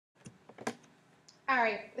All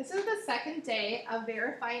right, this is the second day of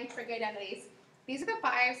verifying trig identities. These are the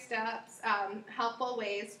 5 steps, helpful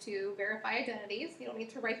ways to verify identities. You don't need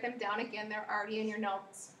to write them down again, they're already in your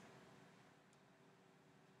notes.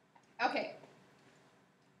 Okay,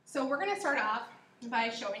 so we're going to start off by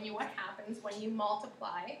showing you what happens when you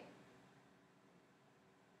multiply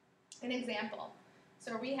an example.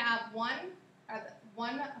 So we have one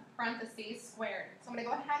parentheses squared. So I'm going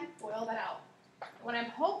to go ahead and FOIL that out. What I'm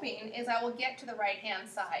hoping is I will get to the right-hand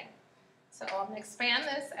side. So I'm going to expand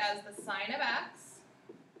this as the sine of x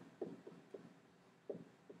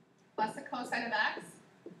plus the cosine of x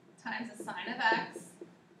times the sine of x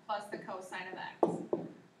plus the cosine of x.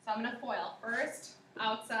 So I'm going to FOIL first,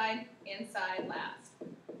 outside, inside, last.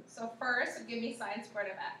 So first would give me sine squared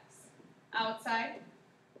of x. Outside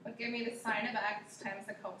would give me the sine of x times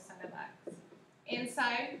the cosine of x.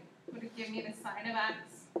 Inside would give me the sine of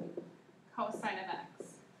x, cosine of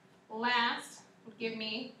x. Last would give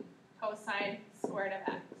me cosine squared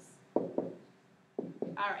of x.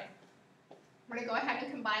 All right, we're going to go ahead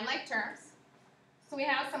and combine like terms. So we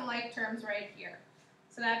have some like terms right here.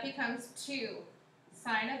 So that becomes 2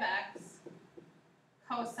 sine of x,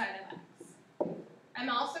 cosine of x. I'm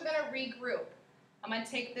also going to regroup. I'm going to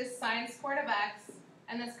take this sine squared of x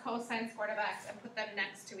and this cosine squared of x and put them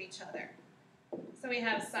next to each other. So we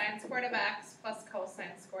have sine squared of x plus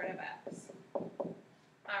cosine squared of x.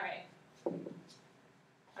 All right.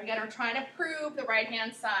 Again, we're trying to prove the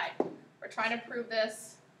right-hand side. We're trying to prove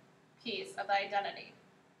this piece of the identity.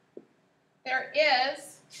 There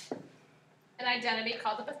is an identity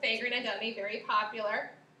called the Pythagorean identity, very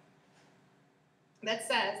popular, that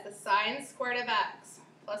says the sine squared of x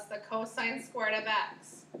plus the cosine squared of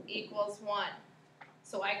x equals 1.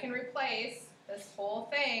 So I can replace this whole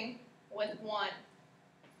thing with 1.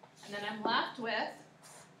 And then I'm left with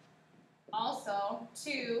also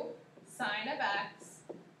 2 sine of x,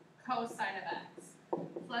 cosine of x. So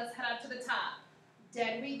let's head up to the top.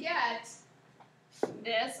 Did we get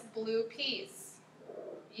this blue piece?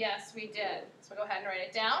 Yes, we did. So go ahead and write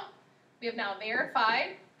it down. We have now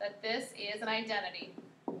verified that this is an identity.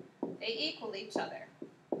 They equal each other.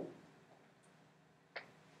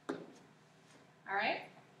 All right,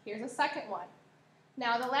 here's a second one.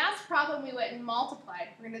 Now, the last problem we went and multiplied.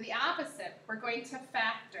 We're going to do the opposite. We're going to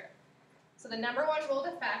factor. So the number one rule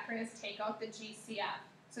to factoring is take out the GCF.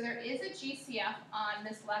 So there is a GCF on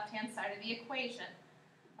this left-hand side of the equation.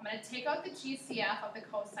 I'm going to take out the GCF of the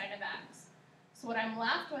cosine of x. So what I'm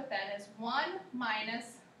left with then is 1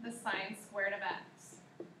 minus the sine squared of x.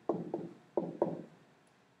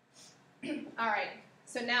 All right,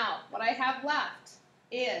 so now what I have left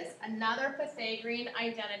is another Pythagorean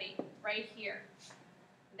identity right here.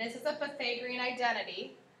 This is a Pythagorean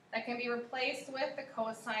identity that can be replaced with the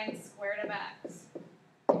cosine squared of x.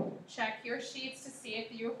 Check your sheets to see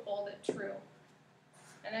if you hold it true.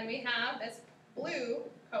 And then we have this blue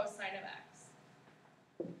cosine of x.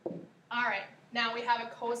 All right, now we have a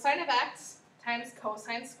cosine of x times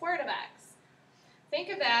cosine squared of x. Think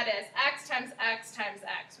of that as x times x times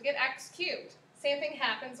x. We get x cubed. Same thing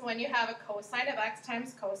happens when you have a cosine of x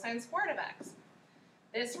times cosine squared of x.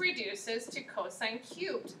 This reduces to cosine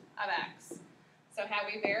cubed of x. So have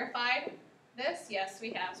we verified this? Yes, we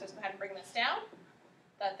have. So let's go ahead and bring this down.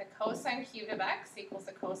 That the cosine cubed of x equals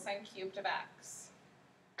the cosine cubed of x.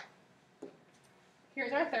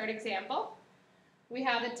 Here's our third example. We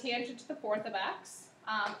have the tangent to the fourth of x.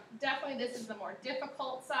 Definitely this is the more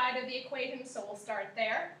difficult side of the equation, so we'll start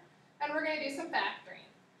there. And we're going to do some factoring.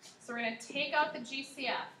 So we're going to take out the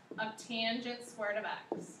GCF of tangent squared of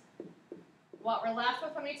x. What we're left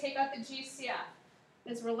with when we take out the GCF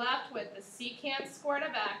is we're left with the secant squared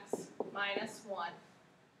of x minus 1.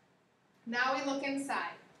 Now we look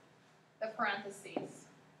inside the parentheses.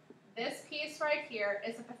 This piece right here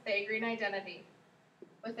is a Pythagorean identity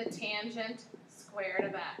with the tangent squared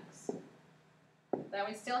of x. Then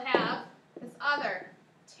we still have this other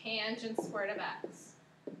tangent squared of x.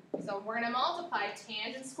 So we're going to multiply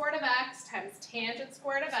tangent squared of x times tangent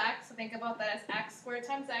squared of x. So think about that as x squared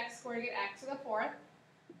times x squared, get x to the fourth.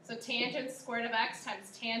 So tangent squared of x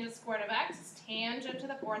times tangent squared of x is tangent to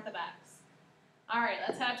the fourth of x. All right,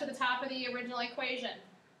 let's head up to the top of the original equation.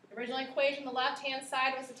 The original equation, the left-hand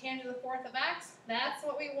side was the tangent to the fourth of x. That's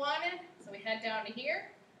what we wanted. So we head down to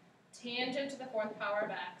here, tangent to the fourth power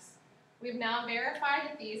of x. We've now verified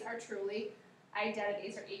that these are truly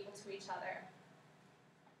identities or equal to each other.